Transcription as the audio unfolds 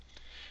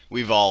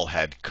we've all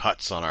had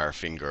cuts on our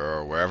finger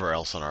or wherever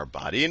else on our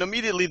body, and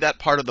immediately that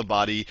part of the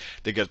body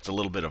that gets a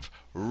little bit of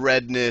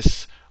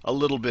redness, a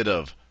little bit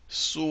of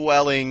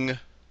swelling,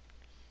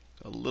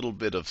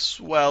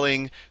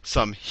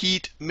 some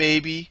heat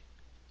maybe,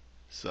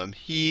 some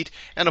heat,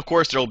 and of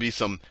course there'll be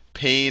some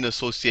pain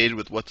associated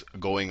with what's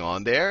going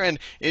on there. And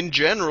in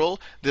general,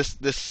 this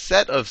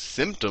set of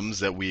symptoms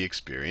that we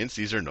experience,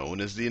 these are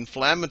known as the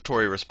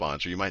inflammatory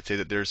response, or you might say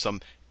that there's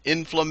some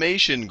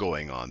inflammation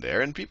going on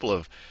there. And people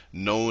have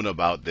known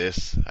about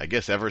this, I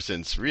guess, ever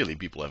since really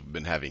people have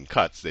been having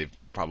cuts. They've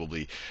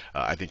probably,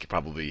 I think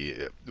probably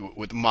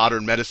with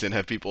modern medicine,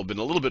 have people been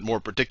a little bit more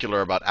particular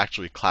about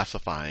actually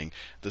classifying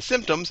the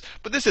symptoms.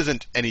 But this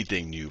isn't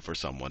anything new for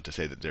someone to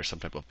say that there's some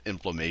type of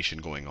inflammation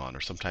going on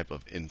or some type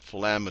of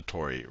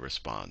inflammatory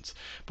response.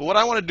 But what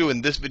I want to do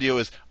in this video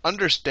is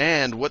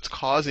understand what's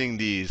causing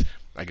these,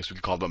 I guess we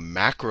could call them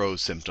macro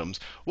symptoms.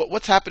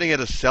 What's happening at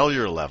a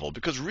cellular level?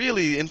 Because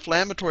really,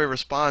 inflammatory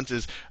response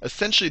is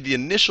essentially the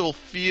initial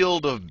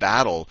field of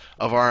battle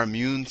of our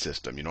immune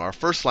system. You know, our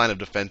first line of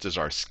defense is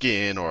our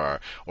skin, or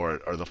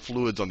the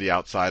fluids on the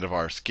outside of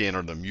our skin,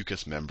 or the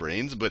mucous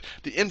membranes. But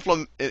the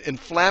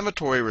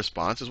inflammatory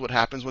response is what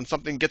happens when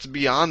something gets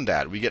beyond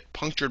that. We get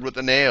punctured with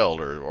a nail,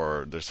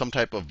 or there's some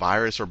type of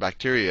virus or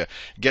bacteria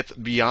gets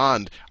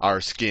beyond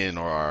our skin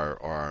or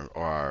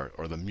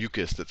the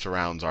mucus that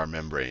surrounds our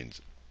membranes.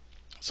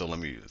 So let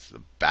me use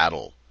the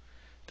battle.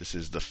 This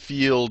is the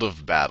field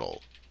of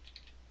battle.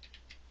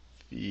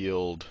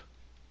 Field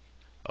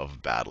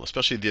of battle,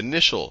 especially the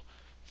initial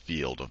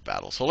field of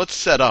battle. So let's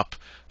set up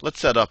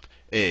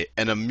an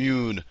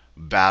immune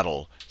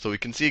battle so we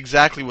can see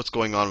exactly what's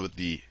going on with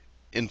the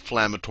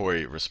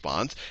inflammatory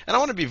response. And I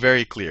want to be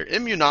very clear.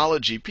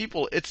 Immunology,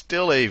 people, it's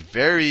still a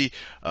very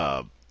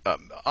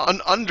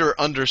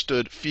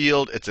understood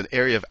field. It's an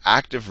area of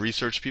active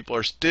research. People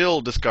are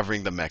still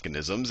discovering the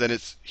mechanisms, and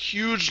it's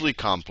hugely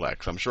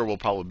complex. I'm sure we'll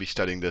probably be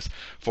studying this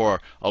for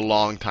a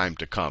long time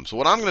to come. So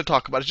what I'm going to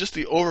talk about is just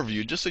the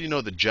overview, just so you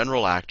know the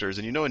general actors,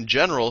 and you know in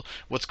general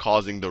what's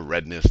causing the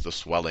redness, the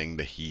swelling,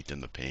 the heat,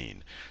 and the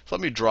pain. So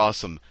let me draw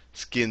some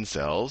skin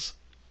cells.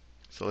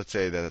 So let's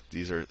say that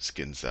these are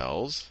skin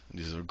cells.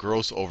 These are a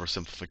gross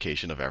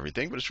oversimplification of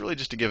everything, but it's really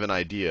just to give an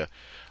idea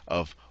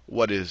of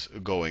what is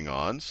going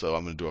on. So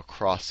I'm going to do a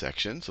cross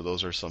section. So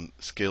those are some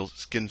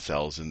skin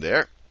cells in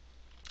there.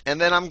 And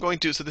then I'm going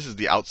to, so this is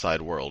the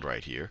outside world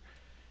right here.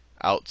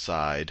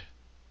 Outside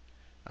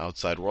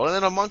world. And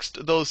then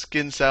amongst those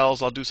skin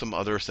cells, I'll do some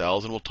other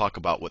cells, and we'll talk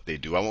about what they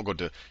do. I won't go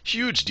into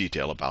huge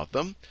detail about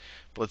them.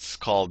 But let's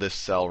call this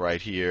cell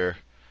right here,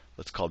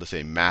 let's call this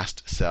a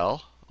mast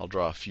cell. I'll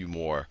draw a few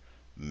more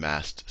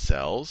mast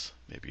cells,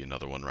 maybe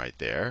another one right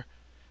there.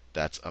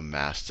 That's a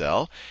mast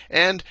cell.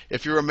 And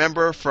if you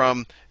remember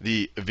from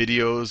the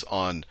videos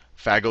on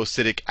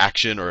phagocytic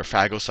action or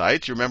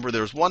phagocytes, you remember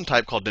there's one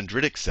type called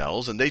dendritic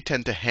cells, and they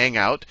tend to hang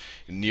out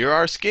near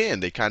our skin.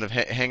 They kind of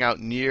hang out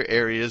near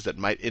areas that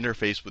might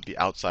interface with the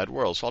outside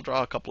world. So I'll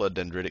draw a couple of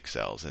dendritic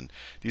cells. And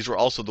these were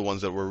also the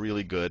ones that were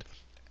really good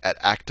at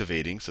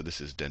activating, so this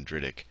is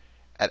dendritic,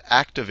 at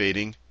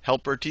activating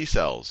helper T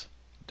cells.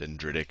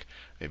 Dendritic.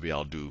 Maybe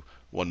I'll do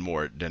one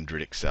more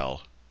dendritic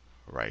cell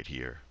right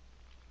here.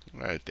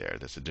 Right there,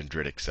 that's a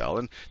dendritic cell.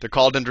 And they're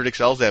called dendritic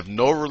cells. They have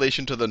no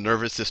relation to the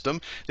nervous system.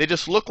 They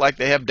just look like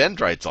they have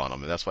dendrites on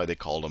them, and that's why they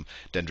call them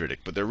dendritic.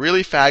 But they're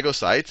really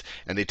phagocytes,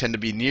 and they tend to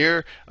be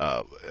near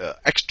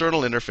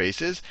external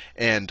interfaces,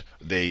 and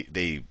they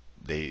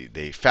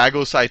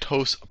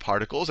phagocytose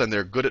particles, and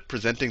they're good at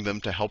presenting them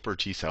to helper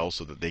T cells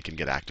so that they can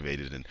get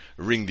activated and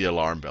ring the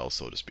alarm bell,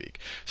 so to speak.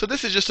 So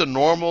this is just a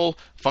normal,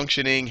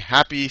 functioning,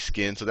 happy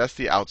skin. So that's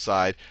the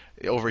outside.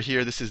 Over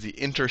here, this is the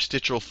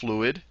interstitial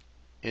fluid.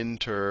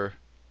 Interstitial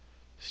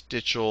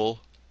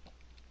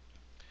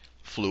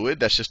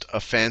fluid. That's just a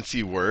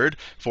fancy word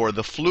for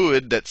the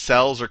fluid that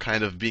cells are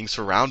kind of being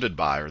surrounded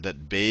by, or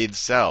that bathes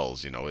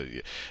cells. You know,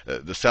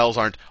 the cells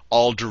aren't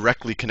all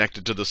directly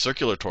connected to the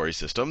circulatory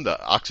system.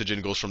 The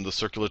oxygen goes from the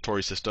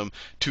circulatory system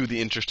to the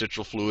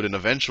interstitial fluid and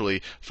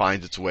eventually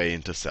finds its way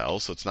into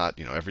cells. So it's not,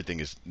 you know, everything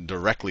is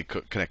directly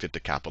connected to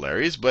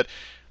capillaries, but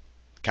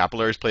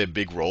capillaries play a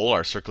big role,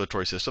 our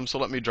circulatory system. So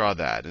let me draw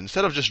that. And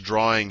instead of just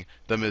drawing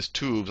them as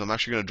tubes, I'm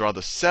actually going to draw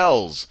the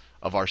cells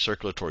of our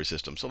circulatory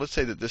system. So let's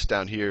say that this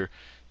down here,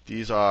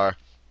 these are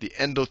the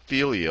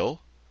endothelial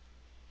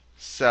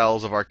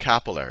cells of our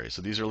capillaries.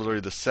 So these are literally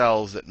the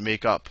cells that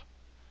make up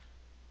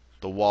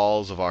the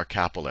walls of our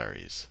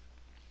capillaries.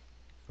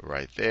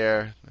 Right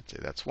there. Let's say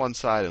that's one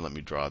side, and let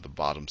me draw the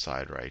bottom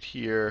side right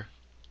here.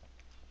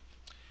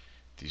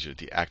 These are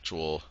the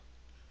actual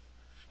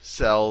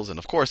cells, and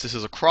of course this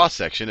is a cross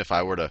section. If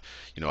I were to,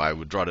 you know, I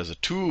would draw it as a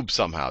tube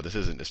somehow. This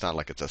isn't, it's not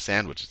like it's a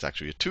sandwich, it's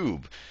actually a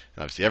tube.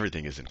 And obviously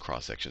everything is in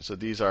cross section. So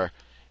these are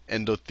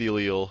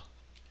endothelial,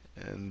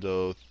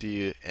 endo,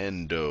 the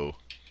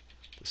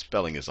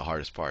spelling is the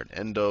hardest part.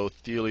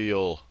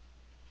 Endothelial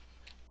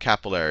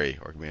capillary,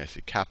 or may I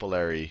say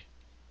capillary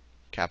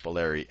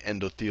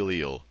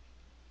endothelial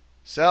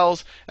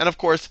cells. And of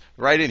course,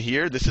 right in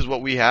here, this is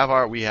what we have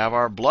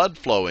our blood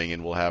flowing,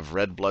 and we'll have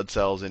red blood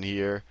cells in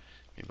here.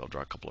 Maybe I'll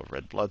draw a couple of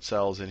red blood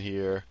cells in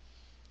here.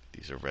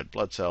 These are red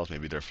blood cells.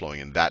 Maybe they're flowing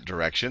in that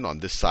direction. On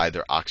this side,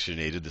 they're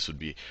oxygenated. This would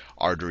be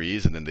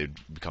arteries, and then they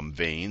become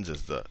veins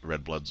as the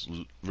red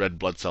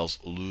blood cells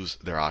lose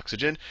their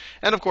oxygen.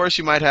 And of course,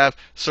 you might have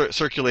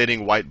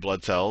circulating white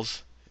blood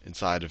cells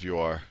inside of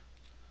your,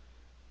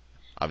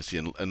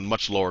 obviously in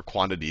much lower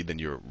quantity than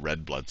your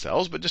red blood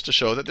cells, but just to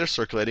show that they're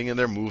circulating and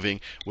they're moving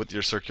with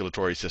your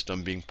circulatory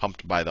system being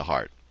pumped by the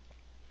heart.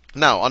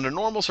 Now, under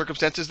normal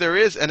circumstances, there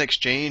is an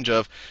exchange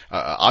of,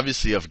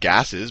 obviously, of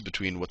gases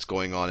between what's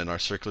going on in our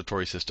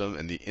circulatory system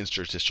and the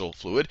interstitial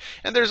fluid.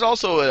 And there's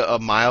also a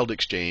mild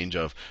exchange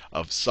of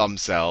some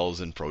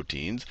cells and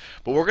proteins.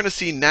 But what we're going to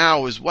see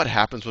now is what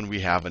happens when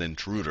we have an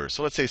intruder.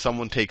 So let's say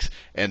someone takes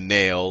a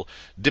nail,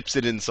 dips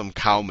it in some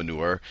cow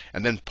manure,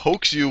 and then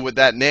pokes you with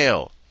that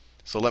nail.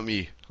 So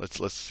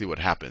let's see what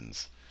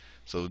happens.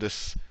 So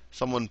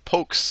someone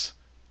pokes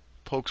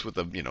with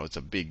it's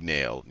a big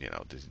nail.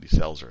 These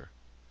cells are.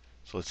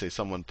 So let's say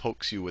someone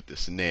pokes you with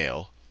this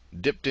nail,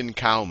 dipped in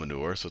cow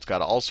manure, so it's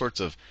got all sorts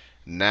of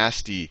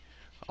nasty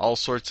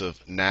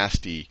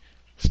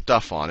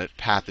stuff on it,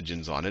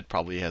 pathogens on it.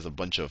 Probably has a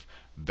bunch of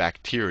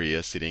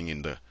bacteria sitting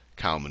in the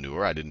cow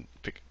manure. I didn't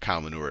pick cow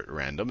manure at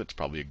random. It's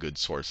probably a good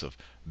source of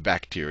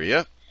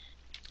bacteria.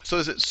 So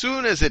as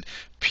soon as it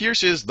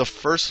pierces the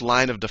first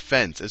line of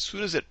defense, as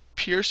soon as it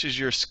pierces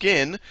your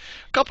skin,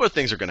 a couple of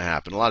things are going to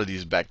happen. A lot of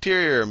these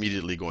bacteria are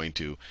immediately going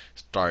to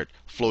start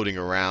floating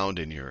around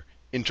in your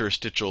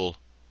interstitial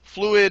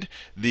fluid.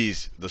 The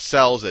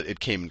cells that it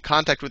came in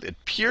contact with, it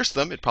pierced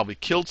them. It probably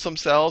killed some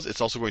cells.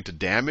 It's also going to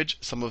damage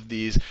some of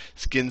these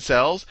skin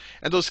cells.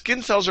 And those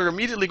skin cells are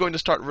immediately going to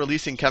start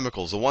releasing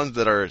chemicals, the ones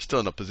that are still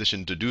in a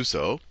position to do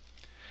so.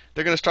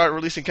 They're going to start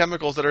releasing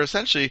chemicals that are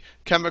essentially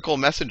chemical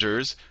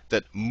messengers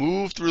that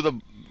move through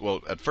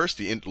at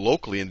first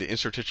locally in the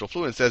interstitial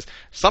fluid and says,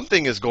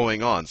 something is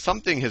going on.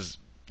 Something has,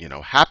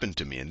 happened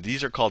to me. And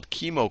these are called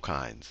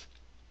chemokines.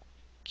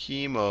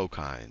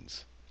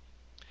 Chemokines.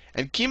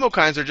 And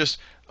chemokines are just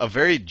a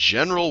very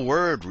general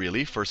word,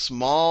 really, for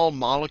small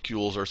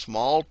molecules or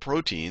small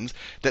proteins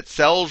that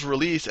cells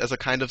release as a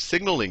kind of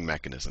signaling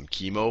mechanism.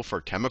 Chemo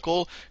for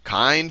chemical,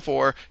 kine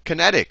for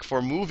kinetic,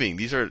 for moving.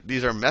 These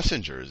are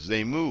messengers.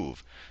 They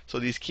move. So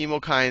these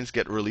chemokines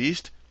get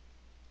released.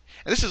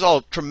 And this is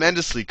all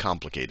tremendously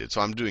complicated.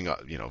 So I'm doing a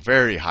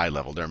very high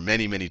level. There are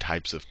many, many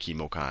types of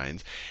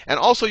chemokines. And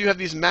also you have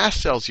these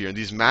mast cells here. And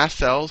these mast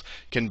cells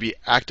can be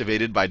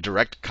activated by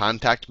direct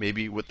contact,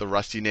 maybe with the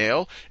rusty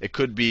nail. It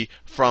could be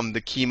from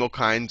the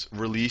chemokines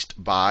released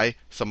by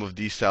some of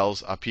these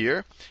cells up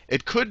here.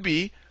 It could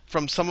be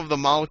from some of the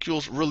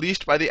molecules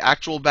released by the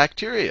actual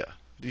bacteria.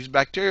 These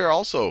bacteria are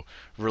also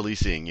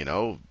releasing,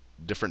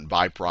 different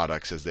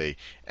byproducts as they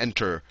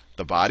enter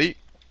the body.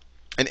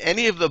 And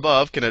any of the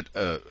above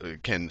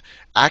can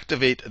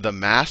activate the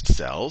mast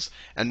cells,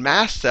 and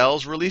mast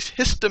cells release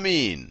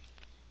histamine.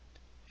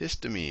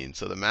 Histamine.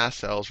 So the mast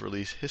cells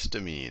release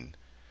histamine.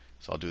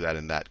 So I'll do that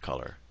in that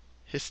color.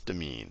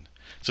 Histamine.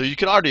 So you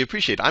can already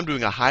appreciate I'm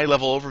doing a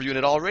high-level overview, and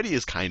it already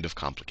is kind of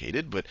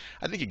complicated, but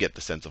I think you get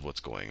the sense of what's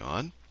going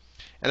on.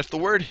 And if the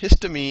word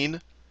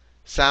histamine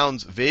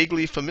sounds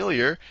vaguely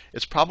familiar,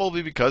 it's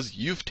probably because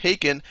you've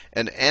taken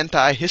an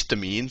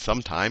antihistamine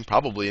sometime,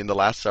 probably in the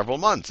last several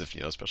months,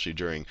 especially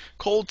during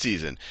cold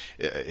season.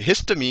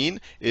 Histamine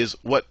is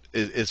what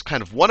is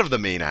kind of one of the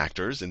main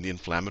actors in the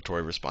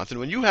inflammatory response. And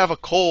when you have a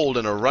cold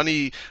and a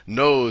runny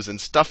nose and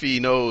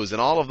stuffy nose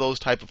and all of those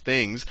type of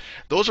things,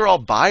 those are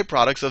all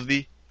byproducts of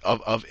the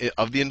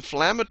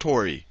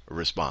inflammatory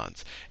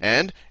response.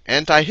 And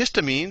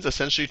antihistamines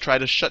essentially try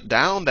to shut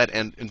down that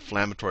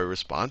inflammatory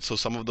response, so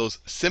some of those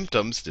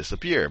symptoms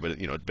disappear. But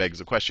it begs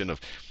the question of,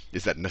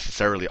 is that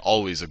necessarily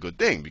always a good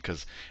thing?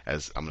 Because,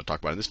 as I'm going to talk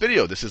about in this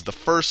video, this is the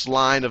first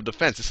line of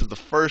defense. This is the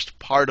first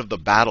part of the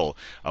battle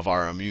of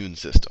our immune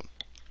system.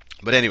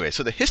 But anyway,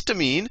 so the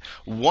histamine,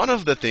 one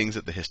of the things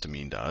that the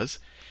histamine does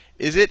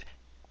is it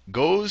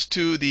goes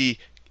to the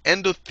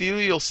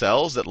endothelial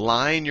cells that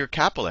line your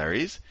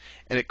capillaries,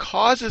 and it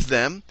causes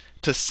them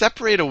to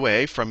separate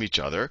away from each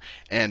other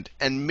and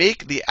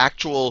make the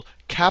actual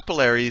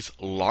capillaries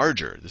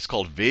larger. This is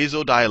called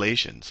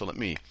vasodilation. So let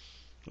me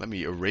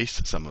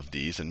erase some of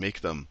these and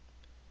make them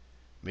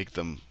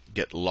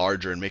get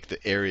larger and make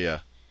the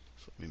area.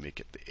 So let me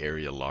make the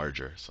area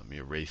larger. So let me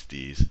erase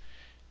these.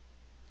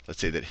 Let's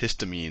say that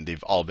histamine,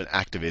 they've all been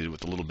activated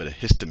with a little bit of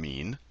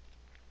histamine.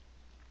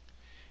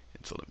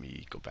 And so let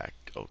me go back.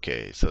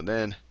 OK, so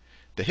then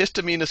the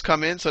histamine has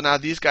come in. So now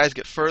these guys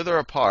get further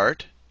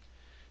apart.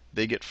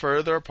 They get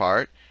further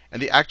apart,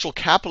 and the actual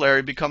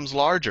capillary becomes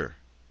larger.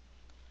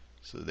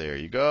 So there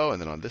you go.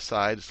 And then on this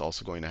side, it's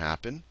also going to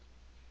happen.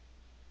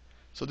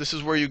 So this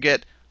is where you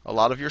get a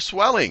lot of your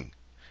swelling.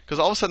 Because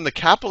all of a sudden, the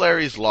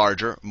capillary is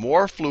larger,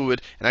 more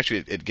fluid, and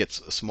actually it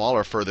gets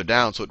smaller further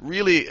down. So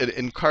it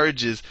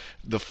encourages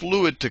the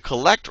fluid to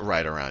collect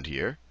right around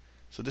here.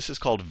 So this is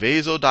called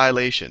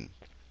vasodilation.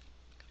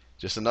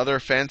 Just another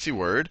fancy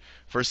word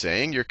for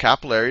saying your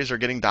capillaries are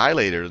getting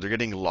dilated, or they're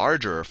getting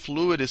larger, or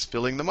fluid is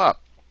filling them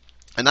up.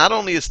 And not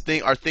only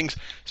are things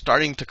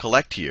starting to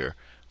collect here,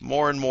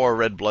 more and more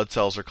red blood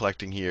cells are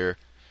collecting here.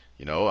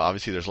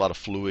 Obviously there's a lot of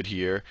fluid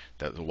here,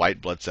 the white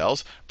blood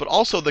cells, but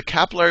also the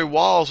capillary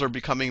walls are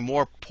becoming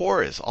more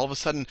porous. All of a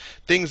sudden,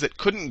 things that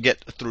couldn't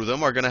get through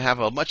them are going to have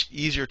a much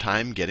easier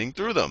time getting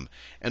through them.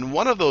 And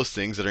one of those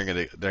things that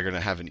they're going to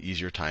have an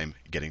easier time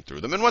getting through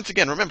them. And once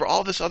again, remember,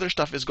 all this other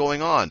stuff is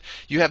going on.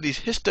 You have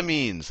these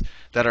histamines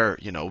that are,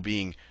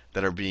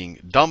 being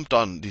dumped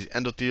on these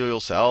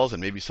endothelial cells, and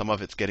maybe some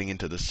of it's getting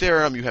into the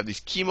serum. You have these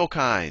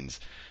chemokines.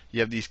 You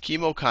have these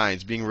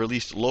chemokines being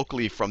released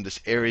locally from this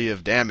area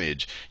of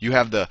damage. You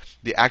have the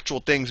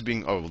actual things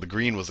being, oh, the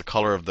green was the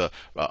color of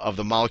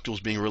the molecules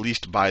being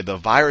released by the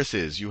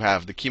viruses. You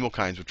have the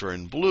chemokines, which are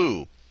in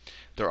blue.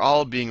 They're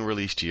all being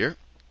released here.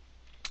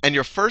 And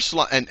your first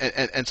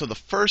and so the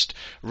first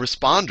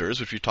responders,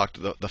 which we talked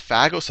to, the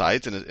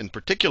phagocytes, and in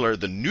particular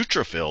the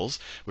neutrophils,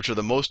 which are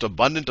the most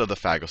abundant of the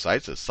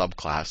phagocytes, a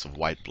subclass of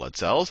white blood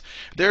cells,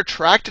 they're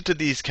attracted to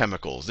these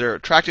chemicals. They're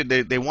attracted.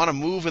 They want to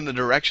move in the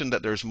direction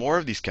that there's more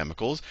of these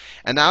chemicals.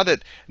 And now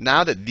that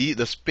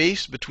the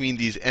space between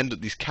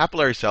these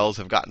capillary cells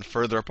have gotten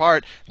further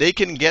apart, they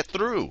can get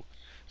through.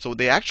 So what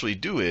they actually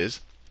do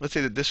is, let's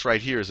say that this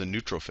right here is a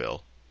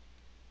neutrophil.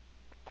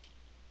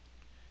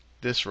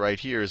 This right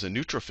here is a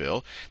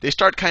neutrophil. They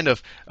start kind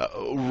of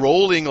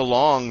rolling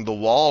along the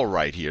wall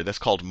right here. That's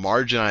called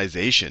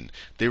marginization.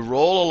 They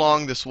roll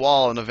along this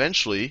wall, and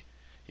eventually,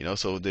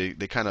 so they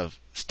kind of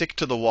stick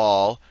to the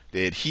wall,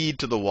 they adhere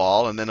to the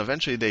wall, and then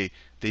eventually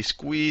they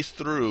squeeze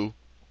through.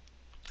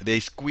 They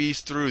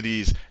squeeze through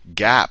these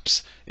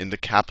gaps in the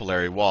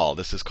capillary wall.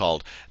 This is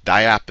called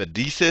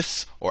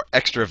diapedesis or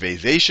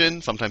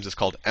extravasation. Sometimes it's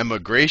called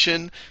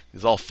emigration.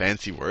 These are all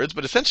fancy words,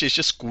 but essentially it's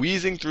just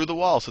squeezing through the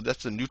wall. So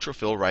that's the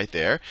neutrophil right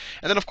there.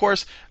 And then, of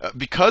course,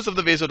 because of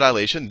the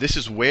vasodilation, this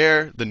is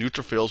where the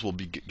neutrophils will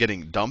be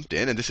getting dumped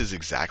in, and this is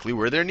exactly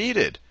where they're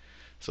needed.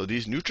 So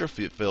these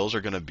neutrophils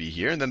are going to be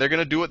here, and then they're going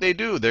to do what they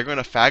do. They're going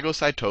to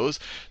phagocytose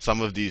some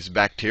of these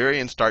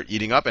bacteria and start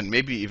eating up, and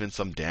maybe even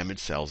some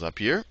damaged cells up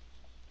here.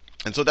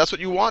 And so that's what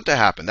you want to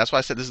happen. That's why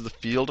I said this is the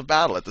field of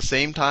battle. At the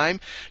same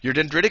time, your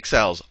dendritic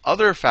cells,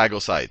 other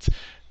phagocytes,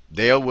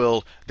 they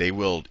will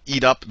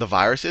eat up the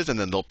viruses, and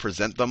then they'll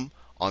present them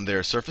on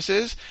their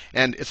surfaces.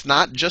 And it's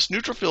not just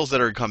neutrophils that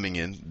are coming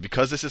in,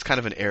 because this is kind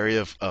of an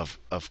area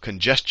of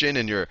congestion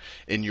in your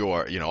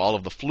all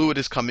of the fluid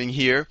is coming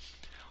here.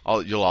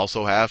 You'll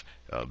also have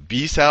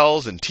B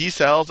cells and T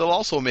cells. They'll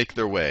also make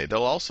their way.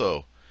 They'll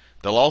also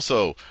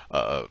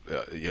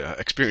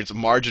experience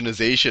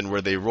marginization,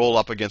 where they roll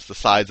up against the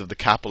sides of the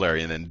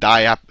capillary, and then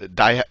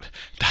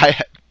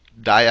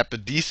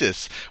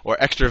diapedesis or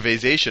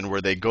extravasation, where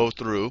they go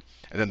through,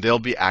 and then they'll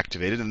be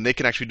activated, and they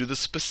can actually do the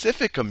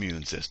specific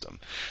immune system.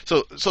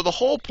 So the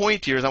whole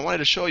point here is I wanted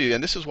to show you,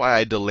 and this is why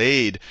I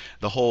delayed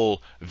the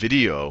whole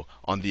video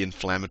on the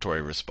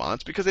inflammatory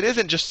response, because it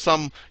isn't just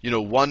some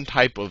one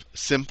type of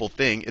simple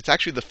thing. It's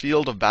actually the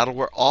field of battle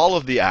where all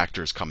of the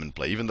actors come in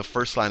play, even the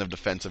first line of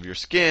defense of your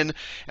skin,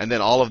 and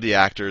then all of the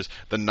actors,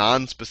 the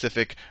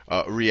non-specific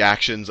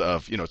reactions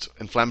of,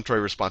 inflammatory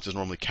response is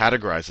normally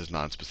categorized as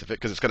non-specific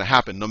because it's going to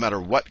happen no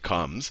matter what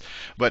comes.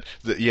 But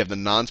you have the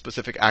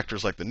non-specific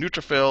actors like the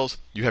neutrophils.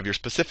 You have your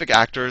specific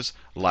actors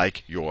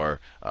like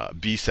your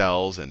B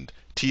cells and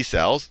T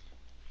cells.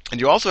 And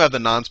you also have the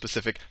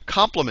non-specific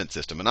complement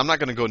system. And I'm not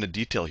going to go into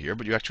detail here,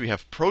 but you actually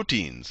have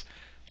proteins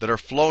that are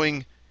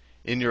flowing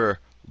in your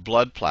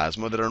blood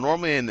plasma that are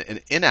normally in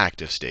an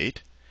inactive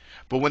state.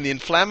 But when the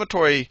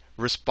inflammatory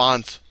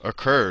response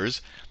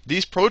occurs,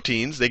 these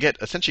proteins, they get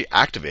essentially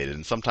activated.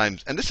 And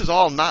sometimes, and this is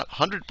all not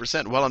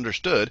 100% well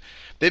understood,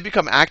 they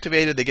become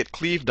activated, they get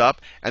cleaved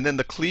up, and then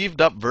the cleaved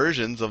up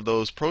versions of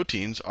those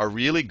proteins are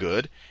really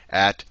good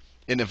at,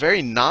 in a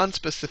very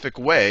non-specific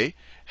way,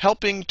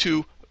 helping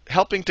to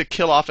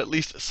kill off at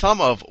least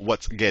some of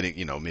what's getting,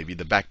 maybe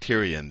the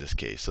bacteria in this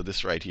case. So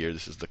this right here,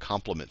 this is the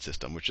complement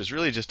system, which is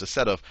really just a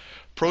set of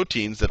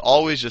proteins that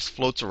always just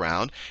floats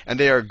around, and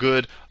they are a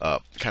good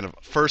kind of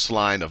first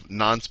line of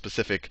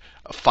non-specific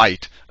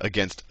fight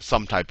against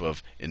some type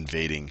of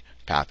invading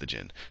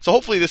pathogen. So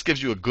hopefully this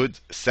gives you a good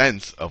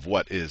sense of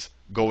what is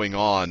going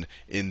on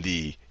in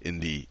the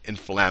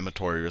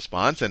inflammatory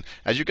response. And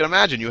as you can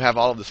imagine, you have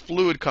all of this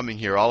fluid coming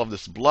here, all of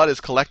this blood is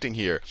collecting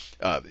here.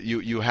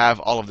 You have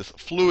all of this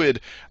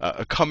fluid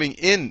coming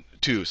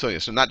into, so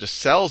not just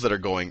cells that are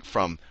going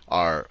from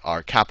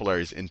our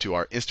capillaries into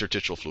our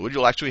interstitial fluid.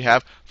 You'll actually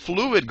have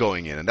fluid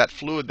going in, and that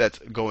fluid that's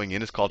going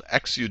in is called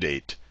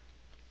exudate.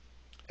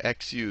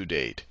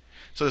 Exudate.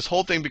 So this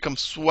whole thing becomes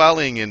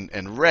swelling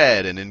and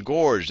red and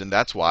engorged, and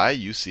that's why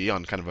you see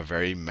on kind of a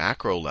very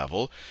macro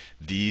level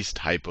these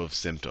type of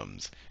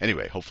symptoms.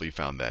 Anyway, hopefully you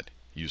found that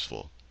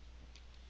useful.